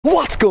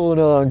What's going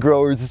on,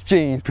 growers? It's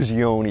James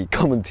Prigioni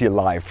coming to you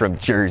live from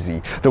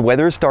Jersey. The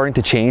weather is starting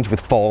to change with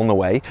fall on the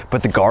way,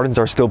 but the gardens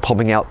are still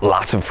pumping out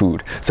lots of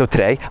food. So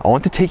today, I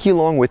want to take you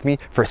along with me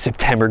for a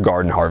September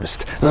garden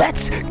harvest.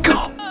 Let's go!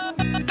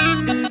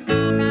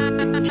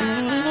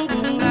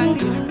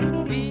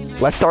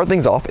 Let's start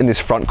things off in this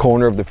front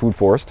corner of the food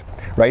forest.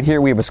 Right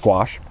here we have a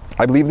squash.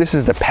 I believe this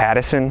is the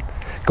Pattison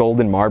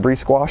Golden Marbury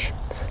squash.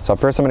 So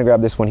first I'm going to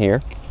grab this one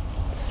here.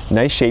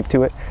 Nice shape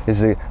to it.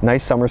 This is a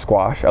nice summer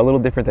squash, a little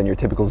different than your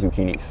typical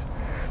zucchinis.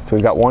 So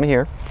we've got one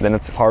here, then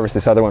let's harvest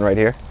this other one right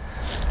here.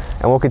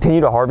 And we'll continue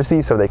to harvest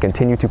these so they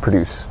continue to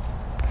produce.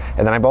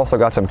 And then I've also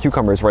got some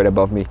cucumbers right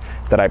above me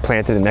that I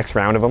planted the next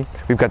round of them.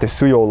 We've got the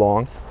suyo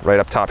long right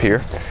up top here.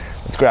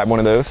 Let's grab one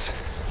of those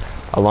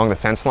along the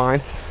fence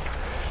line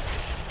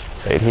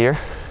right here.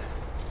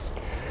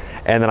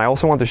 And then I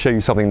also want to show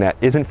you something that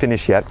isn't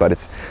finished yet, but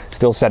it's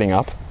still setting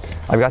up.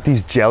 I've got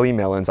these jelly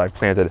melons I've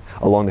planted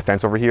along the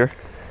fence over here,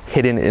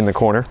 hidden in the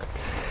corner,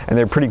 and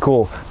they're pretty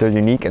cool. They're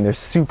unique and they're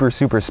super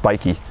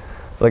spiky.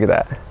 Look at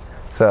that.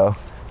 So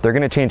they're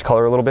gonna change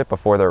color a little bit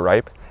before they're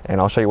ripe, and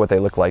I'll show you what they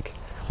look like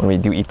when we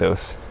do eat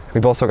those.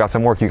 We've also got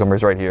some more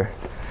cucumbers right here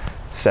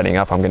setting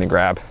up. I'm gonna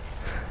grab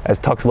as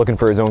Tuck's looking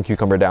for his own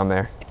cucumber down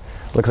there.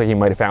 Looks like he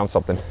might have found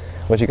something.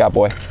 What you got,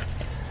 boy?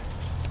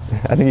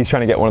 I think he's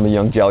trying to get one of the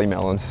young jelly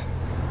melons.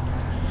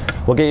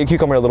 We'll get you a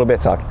cucumber in a little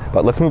bit, Tuck,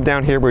 but let's move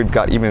down here where we've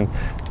got even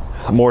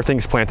more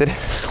things planted.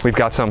 We've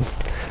got some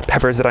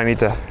peppers that I need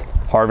to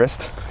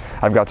harvest.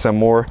 I've got some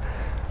more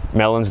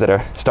melons that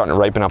are starting to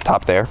ripen up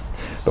top there.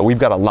 But we've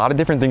got a lot of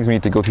different things we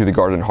need to go through the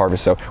garden and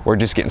harvest, so we're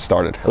just getting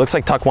started. It looks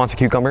like Tuck wants a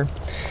cucumber.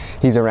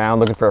 He's around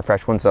looking for a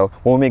fresh one, so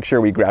we'll make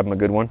sure we grab him a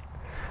good one.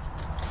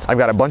 I've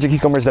got a bunch of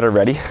cucumbers that are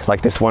ready,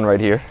 like this one right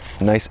here.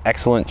 Nice,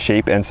 excellent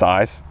shape and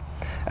size,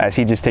 as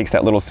he just takes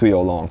that little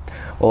suyo long.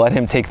 We'll let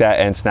him take that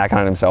and snack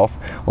on it himself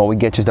while we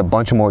get just a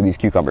bunch more of these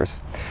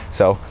cucumbers.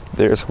 So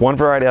there's one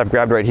variety I've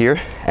grabbed right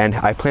here, and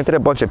I planted a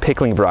bunch of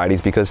pickling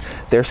varieties because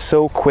they're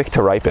so quick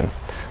to ripen,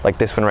 like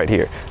this one right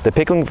here. The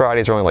pickling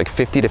varieties are only like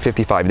 50 to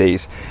 55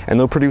 days, and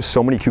they'll produce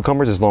so many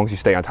cucumbers as long as you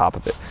stay on top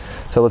of it.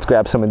 So let's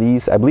grab some of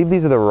these. I believe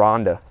these are the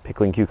Rhonda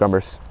pickling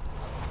cucumbers.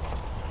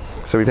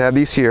 So we've had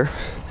these here.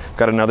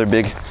 Got another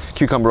big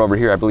cucumber over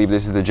here. I believe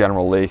this is the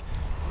General Lee.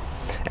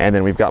 And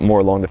then we've got more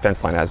along the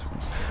fence line. As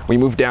we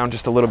move down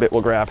just a little bit,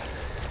 we'll grab.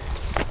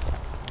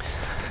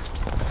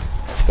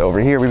 So over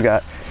here we've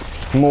got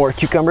more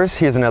cucumbers.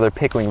 Here's another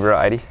pickling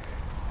variety.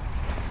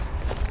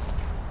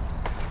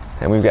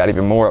 And we've got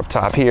even more up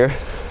top here.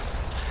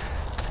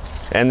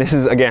 And this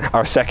is, again,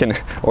 our second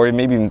or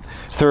maybe even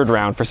third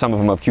round for some of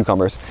them of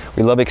cucumbers.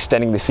 We love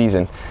extending the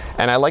season.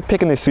 And I like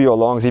picking the suyo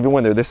longs even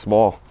when they're this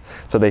small,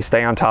 so they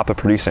stay on top of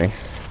producing.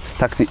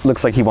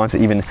 Looks like he wants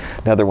even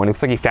another one.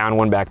 Looks like he found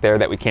one back there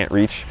that we can't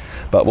reach,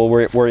 but we'll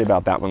worry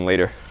about that one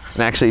later.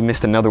 And I actually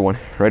missed another one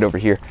right over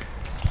here.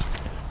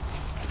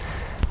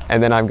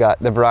 And then I've got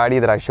the variety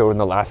that I showed in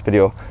the last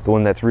video, the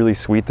one that's really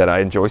sweet that I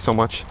enjoy so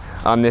much,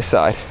 on this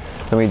side.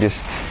 Let me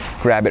just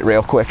grab it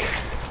real quick.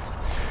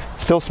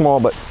 Still small,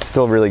 but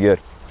still really good.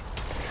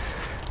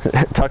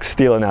 Tuck's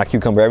stealing that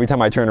cucumber. Every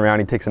time I turn around,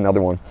 he takes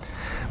another one.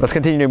 Let's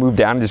continue to move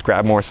down and just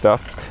grab more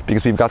stuff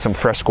because we've got some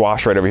fresh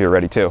squash right over here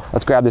ready too.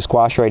 Let's grab this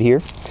squash right here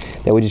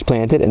that we just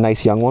planted, a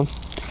nice young one.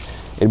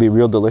 It'll be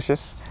real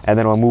delicious. And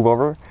then we'll move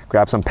over,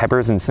 grab some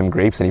peppers and some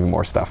grapes and even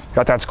more stuff.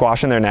 Got that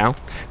squash in there now.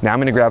 Now I'm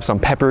gonna grab some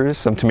peppers,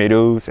 some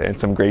tomatoes, and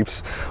some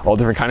grapes, all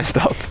different kind of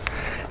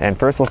stuff. And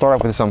first we'll start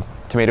off with some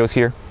tomatoes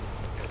here.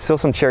 Still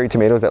some cherry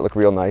tomatoes that look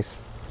real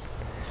nice.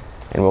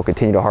 And we'll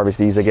continue to harvest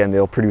these. Again,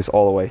 they'll produce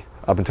all the way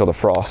up until the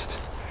frost.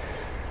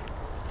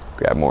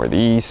 Grab more of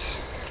these.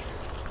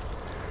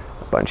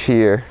 Bunch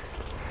here,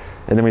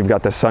 and then we've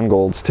got the sun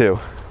golds too.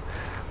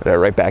 They're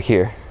right back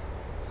here.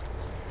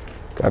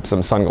 Grab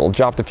some sun gold.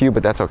 Dropped a few,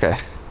 but that's okay.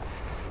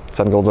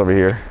 Sun golds over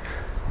here.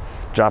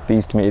 Drop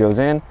these tomatoes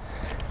in,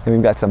 and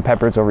we've got some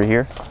peppers over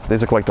here.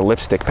 These look like the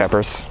lipstick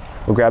peppers.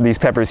 We'll grab these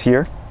peppers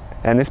here,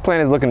 and this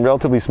plant is looking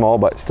relatively small,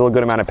 but still a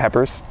good amount of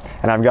peppers.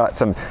 And I've got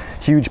some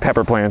huge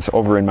pepper plants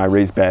over in my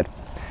raised bed,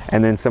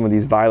 and then some of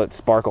these violet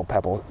sparkle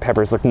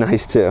peppers look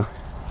nice too.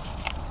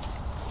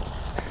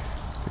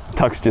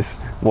 Tuck's just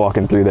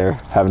walking through there,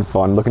 having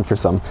fun, looking for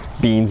some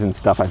beans and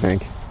stuff, I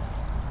think.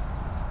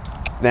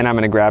 Then I'm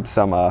gonna grab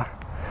some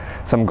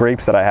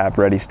grapes that I have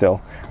ready still,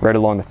 right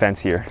along the fence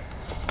here.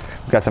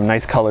 We've got some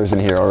nice colors in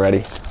here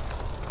already.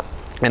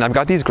 And I've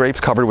got these grapes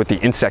covered with the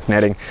insect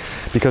netting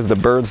because the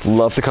birds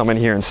love to come in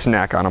here and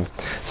snack on them,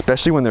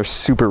 especially when they're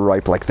super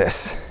ripe like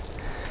this.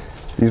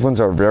 These ones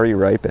are very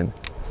ripe and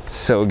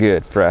so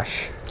good,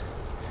 fresh.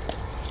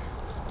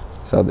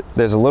 So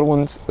there's a little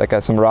ones that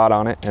got some rot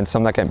on it and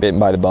some that get bitten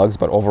by the bugs,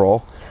 but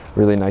overall,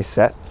 really nice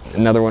set.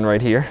 Another one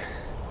right here.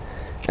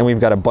 And we've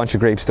got a bunch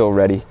of grapes still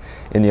ready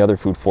in the other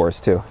food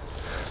forest too.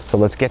 So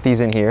let's get these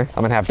in here.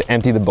 I'm gonna have to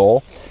empty the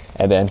bowl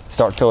and then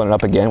start filling it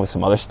up again with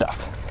some other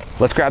stuff.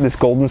 Let's grab this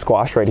golden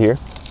squash right here.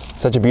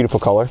 Such a beautiful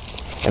color.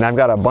 And I've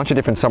got a bunch of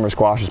different summer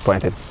squashes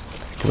planted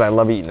because I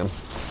love eating them.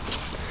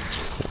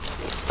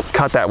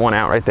 Cut that one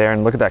out right there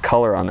and look at that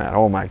color on that.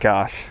 Oh my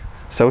gosh.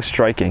 So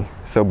striking,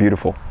 so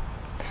beautiful.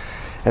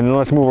 And then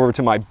let's move over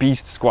to my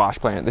beast squash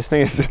plant. This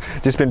thing has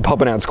just been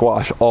pumping out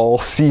squash all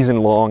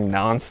season long,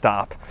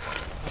 non-stop.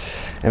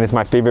 And it's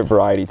my favorite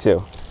variety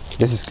too.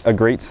 This is a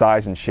great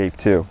size and shape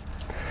too,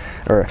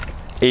 or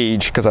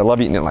age, because I love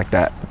eating it like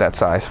that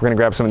size. We're gonna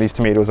grab some of these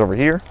tomatoes over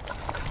here.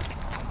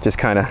 Just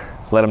kind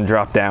of let them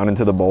drop down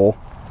into the bowl.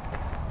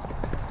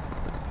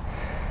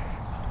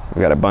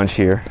 We got a bunch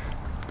here.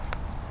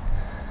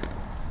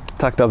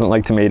 Tuck doesn't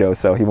like tomatoes,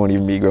 so he won't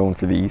even be going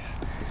for these.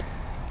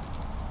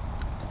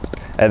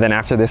 And then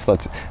after this,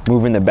 let's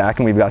move in the back,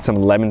 and we've got some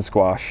lemon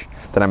squash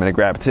that I'm gonna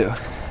grab too,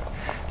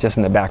 just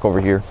in the back over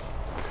here.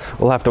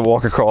 We'll have to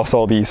walk across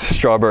all these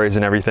strawberries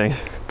and everything.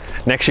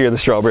 Next year, the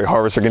strawberry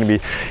harvests are gonna be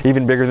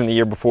even bigger than the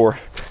year before.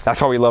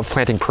 That's why we love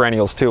planting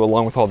perennials too,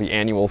 along with all the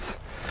annuals.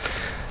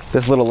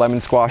 This little lemon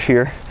squash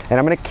here, and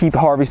I'm gonna keep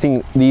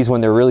harvesting these when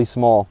they're really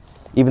small.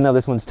 Even though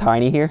this one's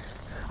tiny here,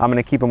 I'm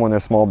gonna keep them when they're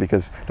small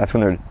because that's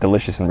when they're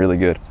delicious and really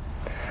good.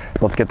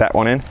 Let's get that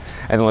one in,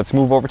 and then let's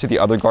move over to the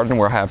other garden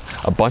where I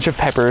have a bunch of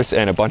peppers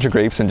and a bunch of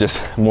grapes and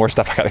just more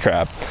stuff I gotta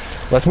grab.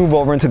 Let's move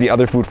over into the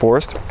other food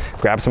forest,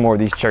 grab some more of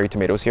these cherry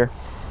tomatoes here.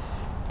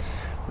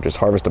 We'll just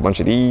harvest a bunch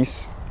of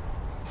these.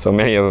 So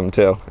many of them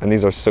too, and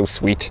these are so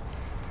sweet.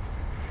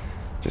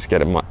 Just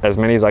get as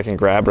many as I can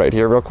grab right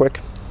here real quick.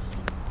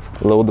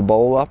 Load the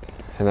bowl up,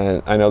 and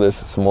then I know there's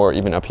some more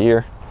even up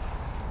here.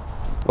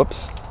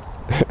 Whoops.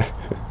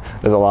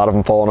 There's a lot of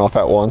them falling off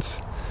at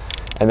once.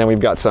 And then we've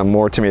got some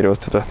more tomatoes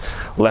to the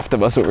left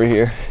of us over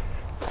here.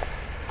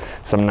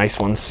 Some nice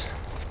ones.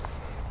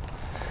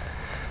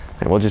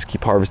 And we'll just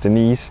keep harvesting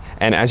these.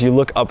 And as you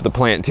look up the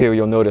plant too,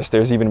 you'll notice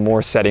there's even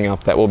more setting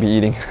up that we'll be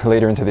eating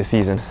later into the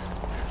season.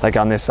 Like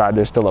on this side,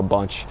 there's still a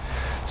bunch.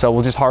 So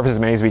we'll just harvest as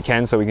many as we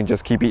can so we can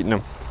just keep eating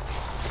them.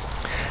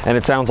 And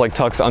it sounds like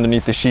Tuck's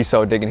underneath the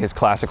shiso digging his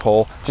classic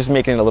hole, just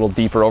making it a little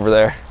deeper over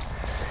there.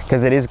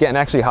 Because it is getting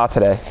actually hot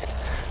today.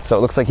 So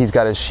it looks like he's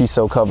got his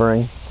shiso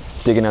covering,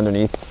 digging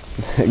underneath.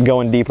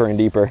 Going deeper and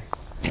deeper.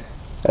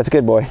 That's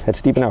good, boy.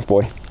 That's deep enough,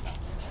 boy.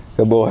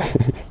 Good boy.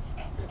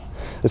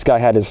 This guy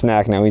had his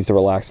snack, now he needs to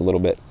relax a little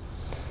bit.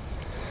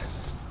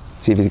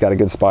 See if he's got a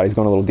good spot. He's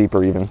going a little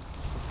deeper even.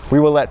 We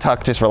will let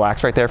Tuck just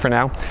relax right there for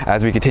now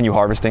as we continue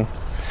harvesting.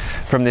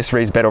 From this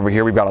raised bed over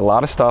here, we've got a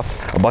lot of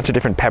stuff, a bunch of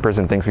different peppers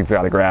and things we've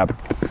got to grab.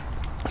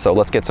 So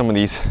let's get some of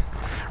these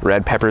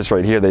red peppers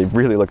right here. They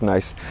really look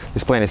nice.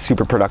 This plant is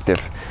super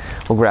productive.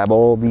 We'll grab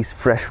all these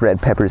fresh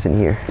red peppers in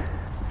here.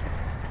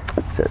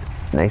 So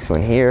nice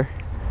one here,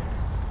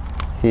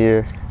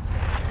 here.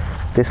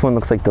 This one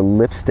looks like the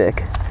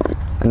lipstick,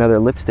 another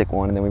lipstick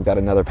one, and then we've got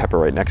another pepper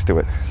right next to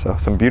it. So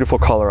some beautiful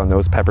color on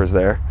those peppers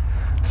there.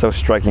 So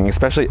striking,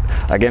 especially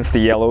against the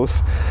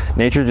yellows.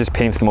 Nature just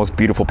paints the most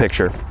beautiful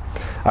picture.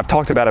 I've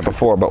talked about it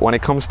before, but when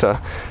it comes to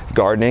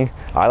gardening,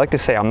 I like to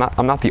say I'm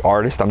not the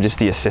artist, I'm just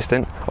the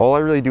assistant. All I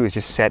really do is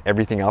just set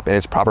everything up in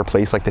its proper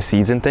place, like the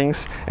seeds and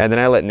things, and then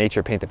I let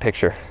nature paint the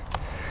picture.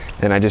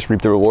 And I just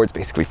reap the rewards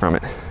basically from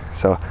it.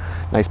 So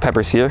nice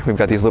peppers here. We've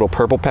got these little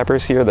purple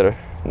peppers here that are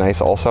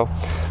nice also.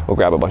 We'll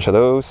grab a bunch of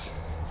those.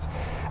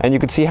 And you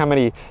can see how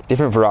many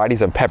different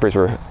varieties of peppers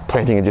we're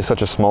planting in just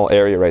such a small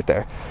area right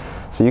there.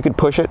 So you could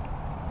push it.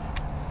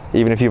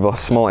 Even if you have a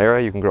small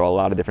area, you can grow a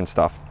lot of different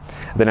stuff.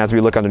 Then as we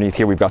look underneath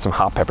here, we've got some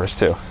hot peppers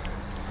too.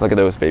 Look at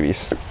those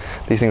babies.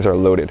 These things are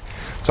loaded.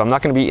 So I'm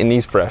not gonna be eating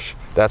these fresh,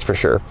 that's for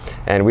sure.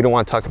 And we don't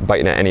want Tuck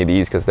biting at any of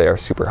these because they are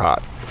super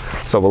hot.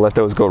 So we'll let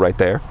those go right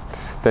there.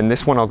 Then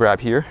this one I'll grab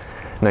here.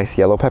 Nice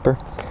yellow pepper.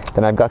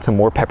 Then I've got some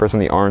more peppers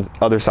on the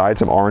other side,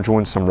 some orange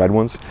ones, some red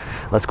ones.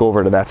 Let's go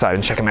over to that side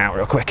and check them out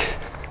real quick.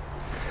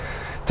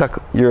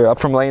 Tuck, you're up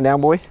from laying down,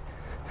 boy?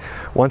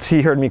 Once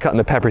he heard me cutting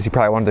the peppers, he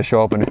probably wanted to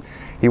show up and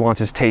he wants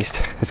his taste.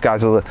 This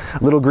guy's a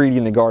little greedy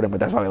in the garden, but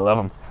that's why we love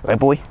him. Right,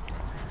 boy?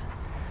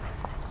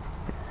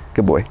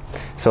 Good boy.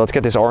 So let's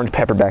get this orange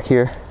pepper back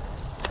here.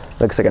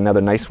 Looks like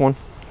another nice one.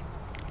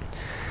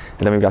 And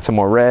then we've got some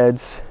more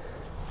reds.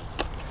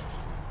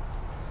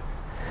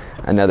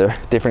 Another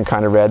different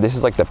kind of red. This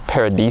is like the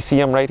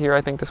paradisium right here,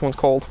 I think this one's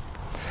called.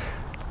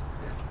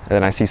 And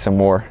then I see some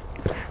more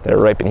that are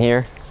ripe in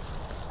here.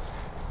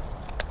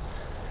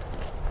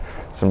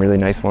 Some really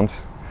nice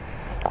ones.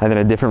 And then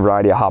a different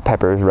variety of hot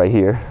peppers right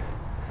here.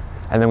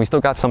 And then we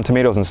still got some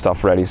tomatoes and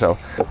stuff ready, so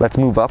let's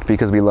move up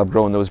because we love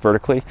growing those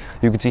vertically.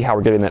 You can see how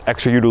we're getting that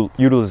extra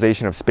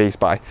utilization of space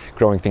by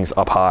growing things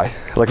up high.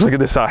 Like, look at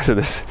the size of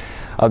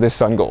this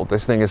sun gold.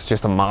 This thing is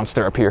just a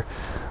monster up here.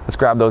 Let's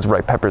grab those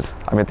ripe peppers.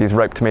 I meant these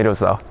ripe tomatoes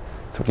though,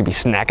 so we can be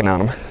snacking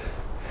on them.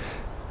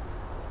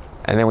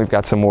 And then we've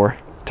got some more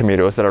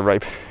tomatoes that are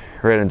ripe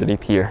right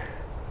underneath here.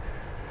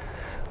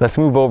 Let's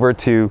move over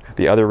to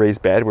the other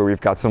raised bed where we've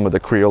got some of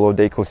the Criollo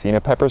de Cocina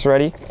peppers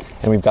ready,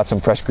 and we've got some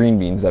fresh green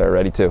beans that are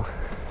ready too.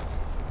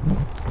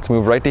 Let's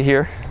move right to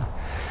here.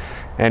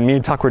 And me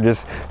and Tuck were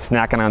just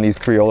snacking on these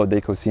Criollo de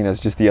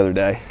Cocinas just the other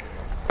day.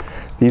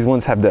 These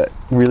ones have the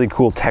really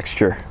cool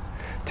texture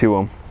to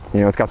them. You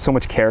know, it's got so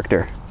much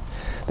character.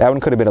 That one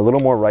could have been a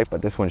little more ripe,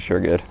 but this one's sure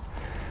good.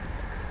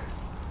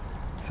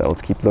 So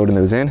let's keep loading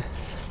those in.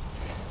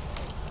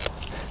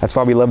 That's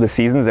why we love the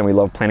seasons and we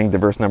love planting a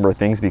diverse number of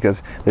things,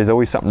 because there's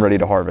always something ready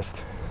to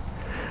harvest.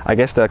 I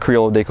guess the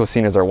Criollo de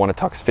Cocinas are one of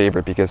Tuck's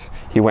favorite because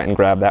he went and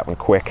grabbed that one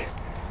quick.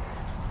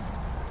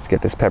 Let's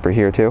get this pepper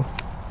here too.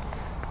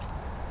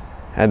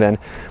 And then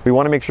we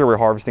want to make sure we're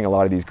harvesting a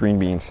lot of these green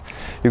beans.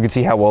 You can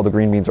see how well the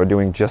green beans are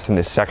doing just in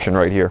this section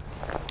right here.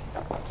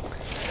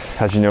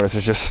 As you notice,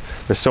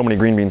 there's so many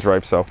green beans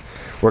ripe, so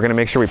we're going to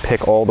make sure we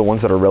pick all the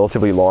ones that are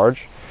relatively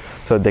large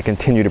so that they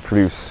continue to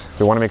produce.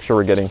 We want to make sure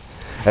we're getting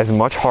as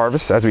much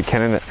harvest as we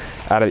can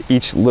out of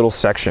each little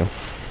section,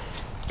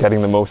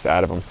 getting the most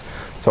out of them.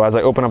 So as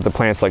I open up the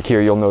plants like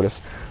here, you'll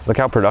notice, look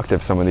how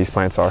productive some of these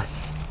plants are.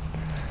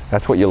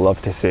 That's what you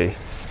love to see.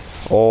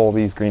 All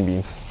these green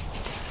beans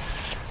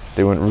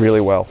doing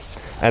really well.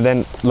 And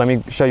then let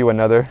me show you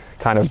another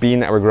kind of bean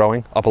that we're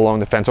growing up along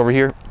the fence over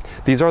here.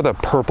 These are the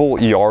purple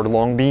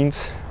yard-long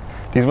beans.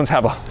 These ones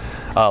have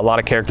a lot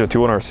of character to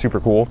it and are super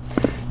cool.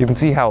 You can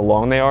see how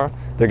long they are.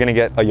 They're gonna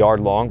get a yard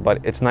long,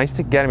 but it's nice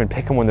to get them and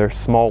pick them when they're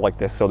small like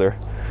this, so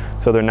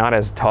they're not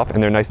as tough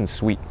and they're nice and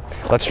sweet.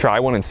 Let's try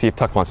one and see if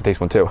Tuck wants to taste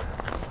one too.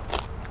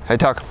 Hey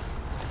Tuck.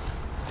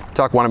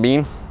 Tuck, want a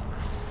bean?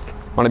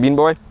 Want a bean,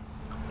 boy?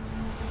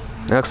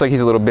 It looks like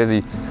he's a little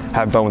busy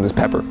having fun with his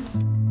pepper.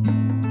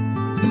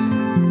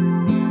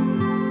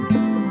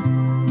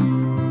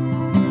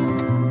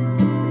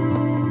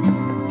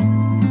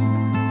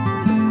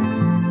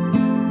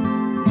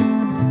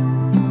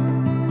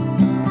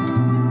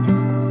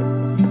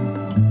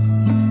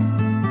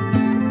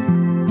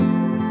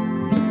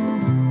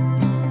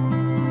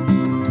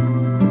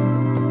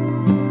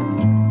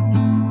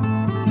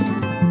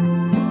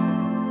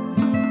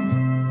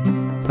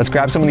 Let's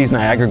grab some of these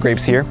Niagara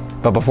grapes here,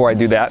 but before I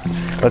do that,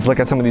 let's look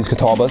at some of these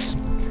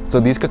Catawbas.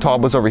 So these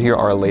Catawbas over here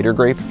are a later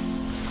grape.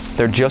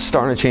 They're just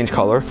starting to change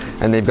color,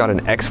 and they've got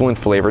an excellent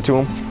flavor to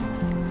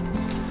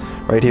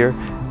them. Right here,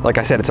 like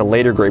I said, it's a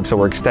later grape, so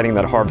we're extending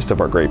that harvest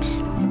of our grapes.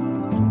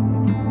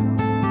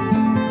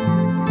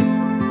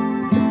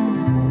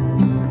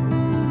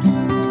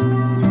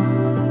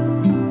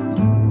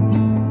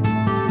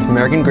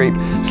 American grape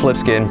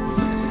slipskin,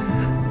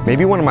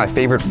 maybe one of my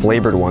favorite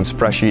flavored ones,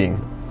 fresh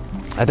eating.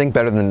 I think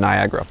better than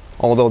Niagara,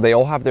 although they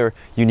all have their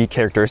unique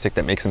characteristic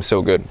that makes them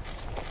so good.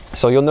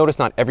 So you'll notice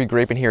not every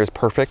grape in here is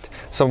perfect.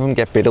 Some of them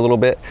get bit a little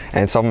bit,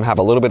 and some of them have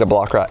a little bit of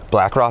black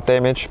rot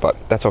damage, but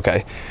that's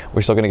okay.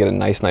 We're still gonna get a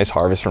nice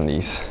harvest from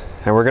these.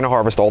 And we're gonna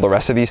harvest all the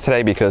rest of these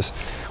today because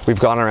we've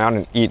gone around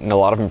and eaten a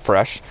lot of them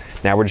fresh.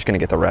 Now we're just gonna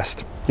get the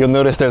rest. You'll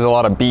notice there's a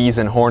lot of bees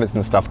and hornets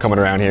and stuff coming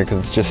around here because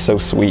it's just so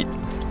sweet.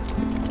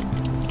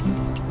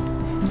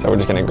 So we're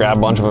just gonna grab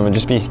a bunch of them and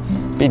just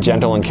be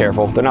gentle and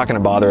careful. They're not gonna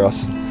bother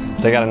us.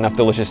 They got enough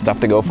delicious stuff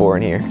to go for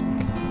in here.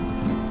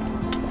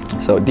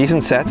 So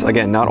decent sets.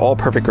 Again, not all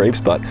perfect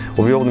grapes, but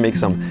we'll be able to make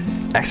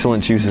some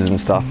excellent juices and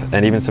stuff,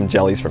 and even some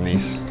jellies from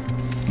these.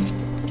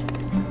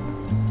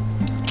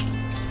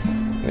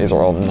 These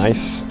are all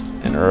nice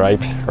and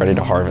ripe, ready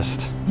to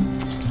harvest.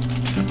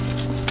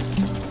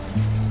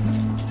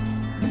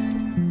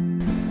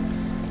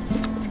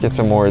 Let's get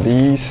some more of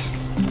these.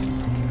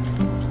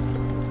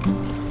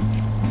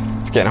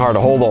 It's getting hard to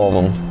hold all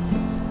of them.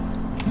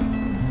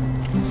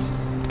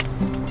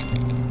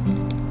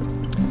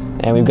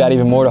 And we've got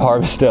even more to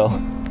harvest still.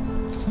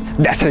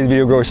 That's today's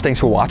video, growers.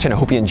 Thanks for watching. I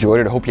hope you enjoyed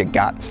it. I hope you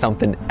got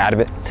something out of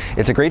it.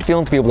 It's a great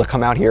feeling to be able to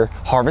come out here,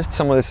 harvest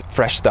some of this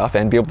fresh stuff,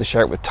 and be able to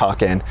share it with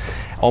Tuck and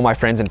all my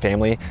friends and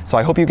family. So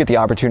I hope you get the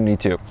opportunity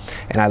to.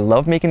 And I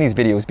love making these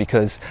videos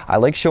because I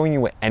like showing you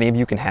what any of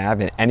you can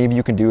have and any of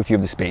you can do if you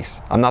have the space.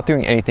 I'm not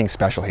doing anything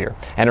special here.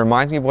 And it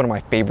reminds me of one of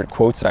my favorite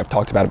quotes that I've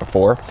talked about it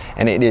before.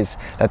 And it is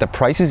that the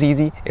price is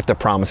easy if the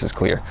promise is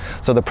clear.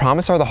 So the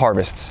promise are the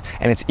harvests,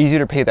 and it's easier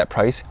to pay that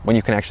price when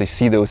you can actually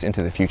see those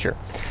into the future.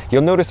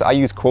 You'll notice I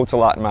use quotes a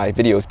lot in my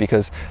videos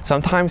because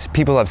sometimes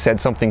people have said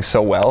something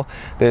so well,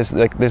 there's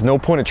no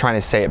point in trying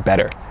to say it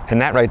better.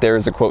 And that right there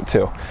is a quote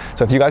too.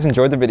 So if you guys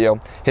enjoyed the video,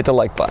 hit the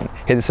like button,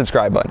 hit the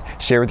subscribe button,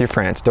 share with your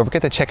friends. Don't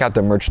forget to check out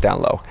the merch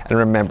down low. And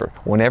remember,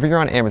 whenever you're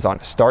on Amazon,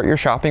 start your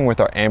shopping with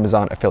our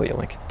Amazon affiliate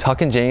link.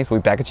 Tuck and James will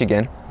be back at you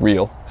again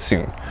real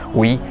soon.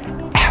 We